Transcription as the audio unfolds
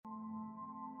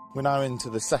We're now into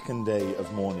the second day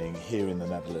of mourning here in the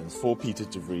Netherlands for Peter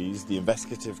de Vries, the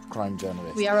investigative crime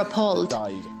journalist. We are appalled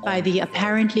by the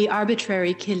apparently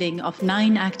arbitrary killing of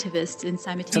 9 activists in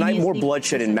simultaneously... Tonight, more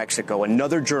bloodshed in Mexico.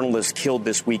 Another journalist killed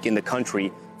this week in the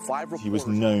country. He was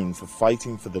known for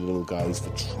fighting for the little guys,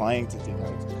 for trying to dig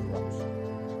out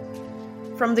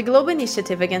corruption. From the Global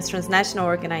Initiative Against Transnational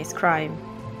Organized Crime,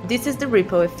 this is the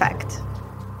Ripple Effect.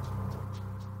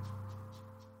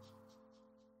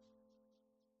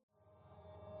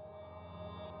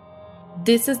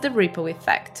 This is the Ripple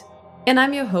Effect, and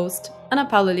I'm your host, Ana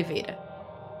Paula Oliveira.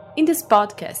 In this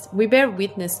podcast, we bear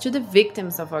witness to the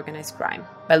victims of organized crime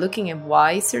by looking at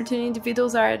why certain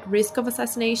individuals are at risk of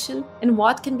assassination and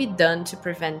what can be done to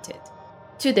prevent it.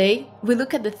 Today, we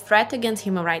look at the threat against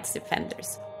human rights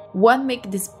defenders. What makes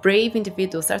these brave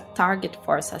individuals a target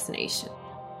for assassination?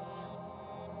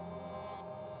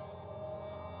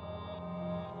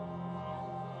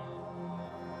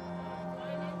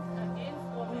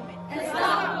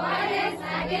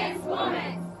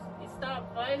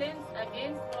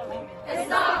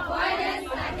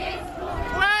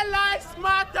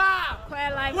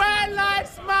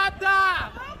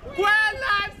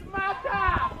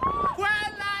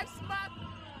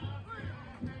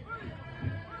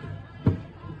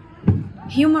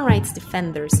 Human rights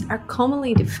defenders are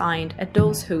commonly defined as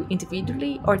those who,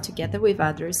 individually or together with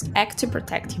others, act to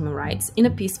protect human rights in a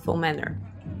peaceful manner.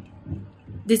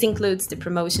 This includes the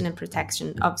promotion and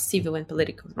protection of civil and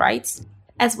political rights,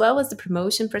 as well as the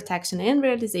promotion, protection, and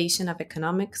realization of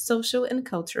economic, social, and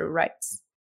cultural rights.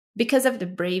 Because of the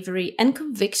bravery and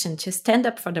conviction to stand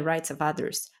up for the rights of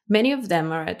others, many of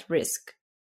them are at risk.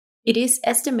 It is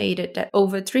estimated that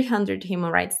over 300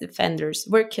 human rights defenders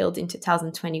were killed in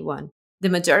 2021. The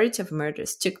majority of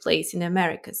murders took place in the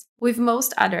Americas, with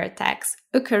most other attacks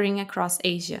occurring across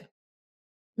Asia.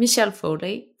 Michelle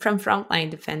Foley, from Frontline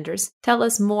Defenders, tells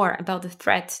us more about the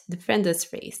threat defenders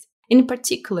face, in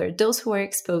particular those who are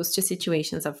exposed to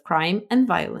situations of crime and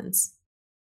violence.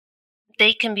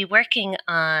 They can be working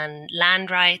on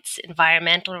land rights,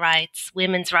 environmental rights,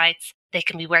 women's rights. They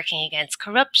can be working against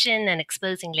corruption and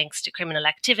exposing links to criminal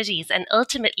activities. And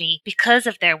ultimately, because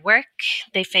of their work,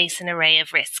 they face an array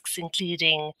of risks,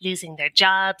 including losing their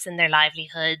jobs and their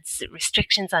livelihoods,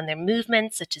 restrictions on their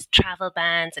movements, such as travel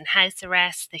bans and house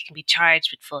arrests. They can be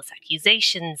charged with false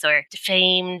accusations or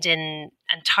defamed and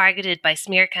targeted by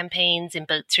smear campaigns in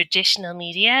both traditional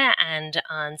media and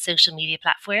on social media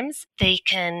platforms. They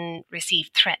can receive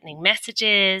threatening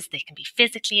messages. They can be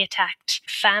physically attacked.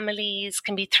 Families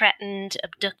can be threatened,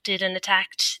 abducted, and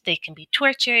attacked. They can be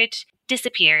tortured,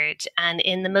 disappeared, and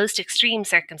in the most extreme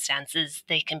circumstances,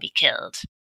 they can be killed.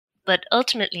 But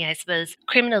ultimately, I suppose,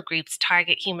 criminal groups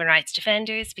target human rights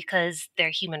defenders because their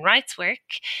human rights work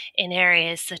in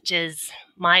areas such as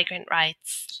migrant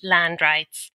rights, land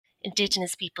rights,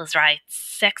 Indigenous people's rights,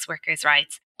 sex workers'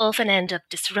 rights, often end up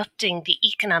disrupting the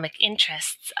economic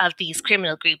interests of these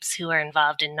criminal groups who are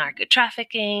involved in narco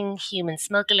trafficking, human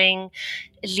smuggling,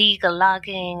 illegal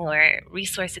logging, or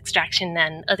resource extraction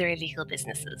and other illegal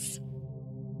businesses.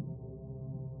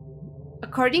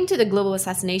 According to the Global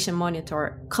Assassination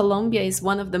Monitor, Colombia is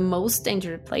one of the most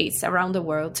dangerous places around the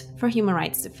world for human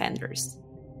rights defenders.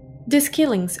 These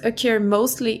killings occur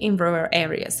mostly in rural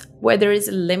areas, where there is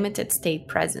a limited state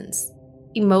presence.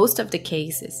 In most of the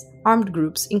cases, armed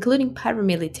groups, including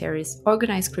paramilitaries,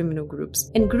 organized criminal groups,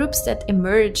 and groups that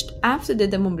emerged after the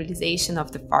demobilization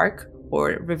of the FARC,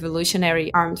 or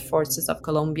Revolutionary Armed Forces of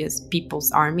Colombia's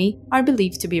People's Army, are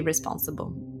believed to be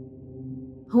responsible.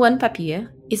 Juan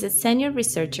Papilla is a senior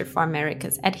researcher for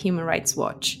Americas at Human Rights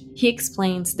Watch. He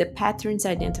explains the patterns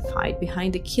identified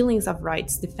behind the killings of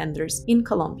rights defenders in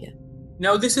Colombia.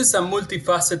 Now, this is a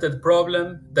multifaceted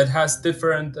problem that has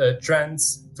different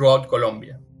trends throughout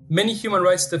Colombia. Many human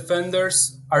rights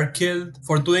defenders are killed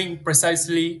for doing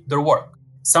precisely their work.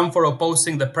 Some for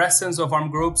opposing the presence of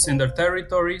armed groups in their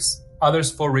territories,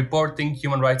 others for reporting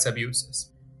human rights abuses.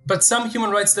 But some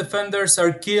human rights defenders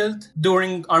are killed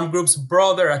during armed groups'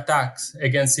 broader attacks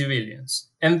against civilians.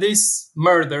 And these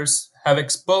murders have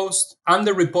exposed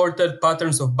underreported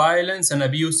patterns of violence and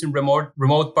abuse in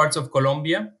remote parts of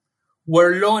Colombia,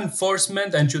 where law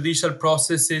enforcement and judicial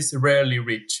processes rarely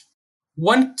reach.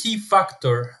 One key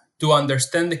factor to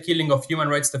understand the killing of human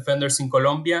rights defenders in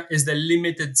Colombia is the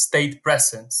limited state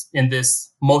presence in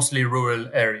these mostly rural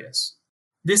areas.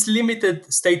 This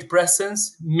limited state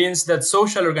presence means that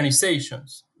social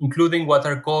organizations, including what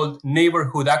are called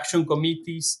neighborhood action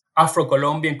committees,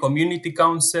 Afro-Colombian community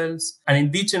councils, and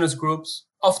indigenous groups,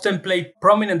 often play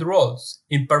prominent roles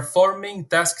in performing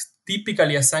tasks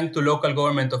typically assigned to local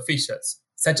government officials,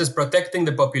 such as protecting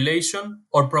the population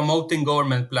or promoting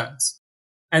government plans.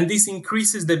 And this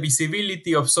increases the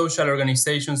visibility of social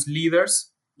organizations'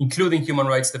 leaders, including human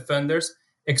rights defenders,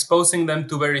 exposing them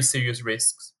to very serious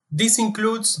risks. This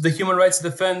includes the human rights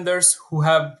defenders who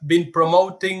have been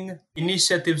promoting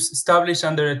initiatives established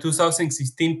under the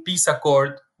 2016 peace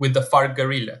accord with the FARC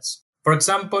guerrillas. For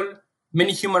example,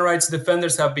 many human rights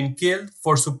defenders have been killed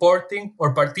for supporting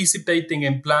or participating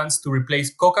in plans to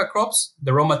replace coca crops,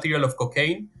 the raw material of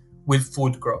cocaine, with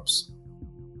food crops.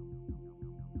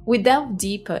 We delve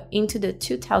deeper into the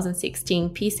 2016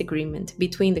 peace agreement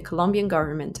between the Colombian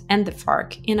government and the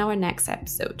FARC in our next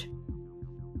episode.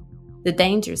 The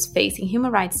dangers facing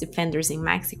human rights defenders in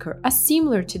Mexico are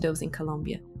similar to those in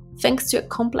Colombia, thanks to a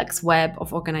complex web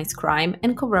of organized crime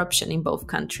and corruption in both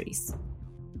countries.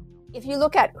 If you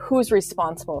look at who's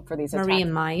responsible for these attacks... Maria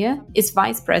Maya is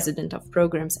Vice President of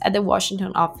Programs at the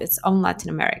Washington Office on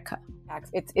Latin America.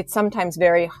 It's sometimes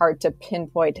very hard to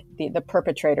pinpoint the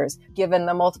perpetrators, given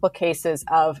the multiple cases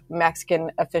of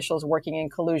Mexican officials working in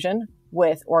collusion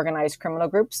with organized criminal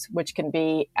groups, which can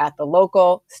be at the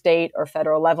local, state, or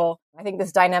federal level. I think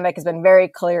this dynamic has been very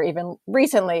clear even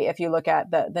recently if you look at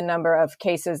the number of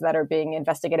cases that are being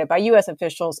investigated by U.S.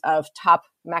 officials of top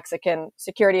Mexican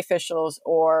security officials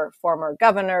or former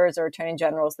governors or attorney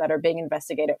generals that are being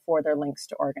investigated for their links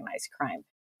to organized crime.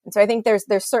 And so I think there's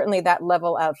certainly that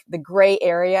level of the gray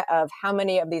area of how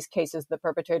many of these cases the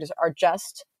perpetrators are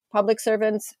just public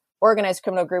servants, organized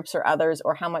criminal groups, or others,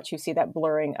 or how much you see that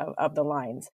blurring of the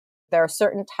lines. There are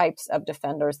certain types of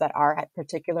defenders that are at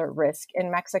particular risk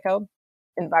in Mexico.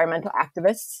 Environmental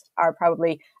activists are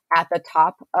probably at the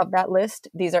top of that list.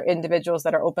 These are individuals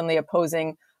that are openly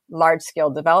opposing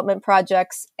large-scale development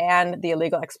projects and the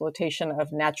illegal exploitation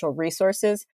of natural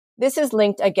resources. This is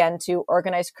linked again to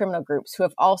organized criminal groups who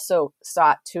have also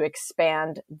sought to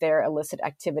expand their illicit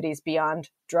activities beyond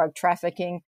drug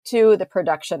trafficking to the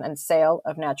production and sale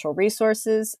of natural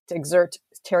resources, to exert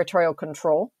territorial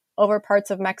control over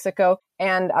parts of Mexico,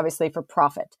 and obviously for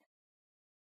profit.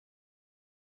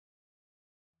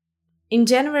 In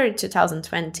January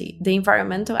 2020, the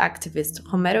environmental activist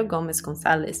Romero Gómez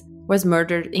González was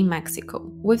murdered in Mexico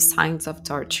with signs of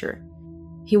torture.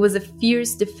 He was a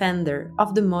fierce defender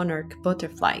of the monarch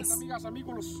butterflies.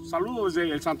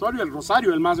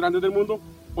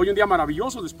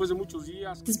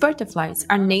 These butterflies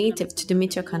are native to the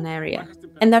Michoacán area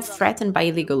and are threatened by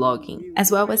illegal logging,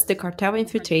 as well as the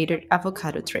cartel-infiltrated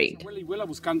avocado trade.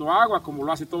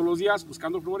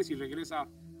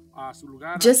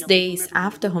 Just days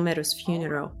after Romero's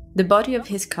funeral, the body of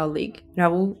his colleague,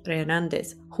 Raúl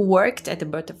Hernández, who worked at the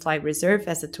Butterfly Reserve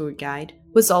as a tour guide,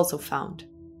 was also found.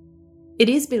 It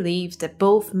is believed that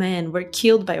both men were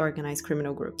killed by organized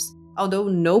criminal groups, although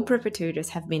no perpetrators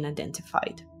have been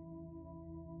identified.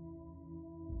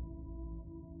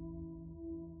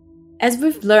 As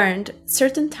we've learned,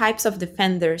 certain types of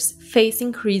defenders face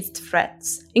increased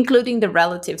threats, including the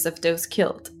relatives of those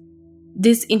killed.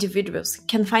 These individuals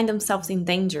can find themselves in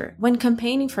danger when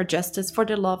campaigning for justice for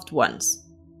their loved ones.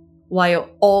 While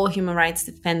all human rights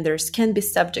defenders can be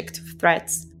subject to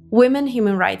threats, women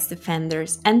human rights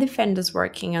defenders and defenders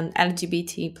working on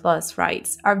LGBT+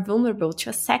 rights are vulnerable to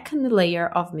a second layer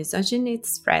of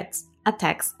misogynist threats,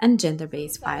 attacks, and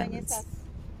gender-based violence.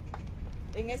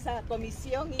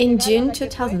 In June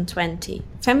 2020,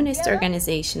 feminist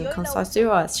organization Consorcio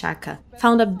Oaxaca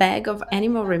found a bag of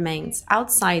animal remains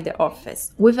outside the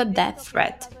office with a death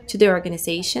threat to the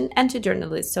organization and to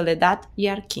journalist Soledad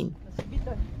Yarquin.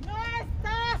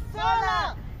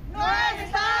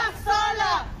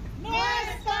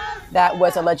 That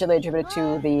was allegedly attributed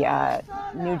to the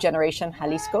New Generation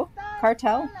Jalisco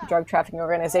cartel, drug trafficking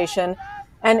organization.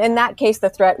 And in that case, the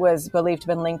threat was believed to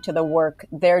have been linked to the work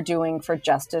they're doing for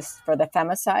justice for the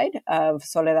femicide of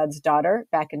Soledad's daughter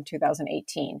back in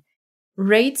 2018.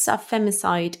 Rates of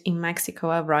femicide in Mexico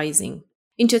are rising.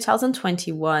 In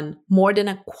 2021, more than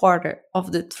a quarter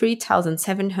of the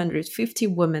 3,750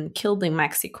 women killed in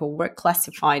Mexico were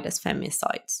classified as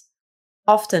femicides.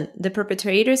 Often, the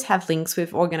perpetrators have links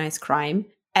with organized crime,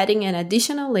 adding an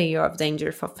additional layer of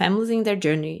danger for families in their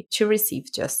journey to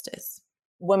receive justice.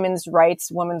 Women's rights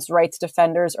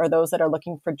defenders are those that are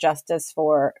looking for justice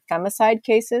for femicide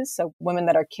cases, so women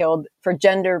that are killed for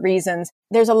gender reasons.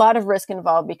 There's a lot of risk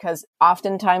involved because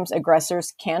oftentimes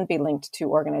aggressors can be linked to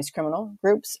organized criminal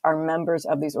groups, are members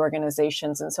of these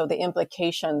organizations, and so the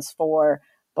implications for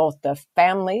both the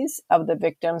families of the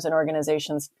victims and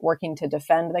organizations working to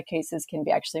defend the cases can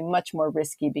be actually much more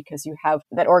risky because you have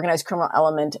that organized criminal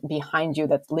element behind you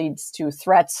that leads to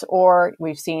threats. Or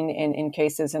we've seen in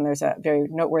cases, and there's a very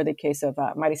noteworthy case of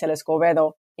Maricela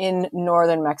Escobedo, in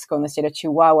northern Mexico in the state of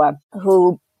Chihuahua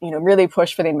who, really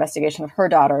pushed for the investigation of her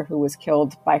daughter, who was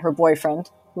killed by her boyfriend,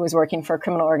 who was working for a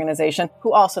criminal organization,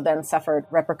 who also then suffered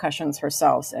repercussions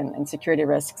herself and security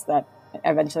risks that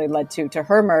eventually led to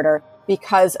her murder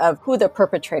because of who the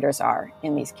perpetrators are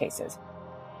in these cases.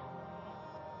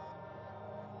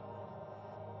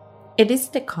 It is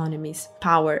the economies,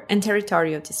 power, and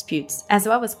territorial disputes, as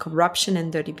well as corruption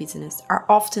and dirty business, are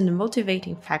often the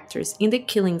motivating factors in the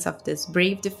killings of these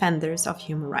brave defenders of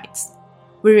human rights.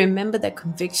 We remember their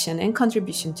conviction and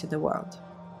contribution to the world.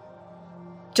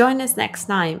 Join us next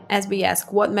time as we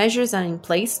ask what measures are in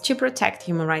place to protect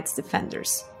human rights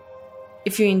defenders.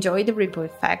 If you enjoyed the Ripple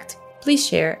Effect, please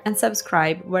share and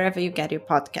subscribe wherever you get your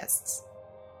podcasts.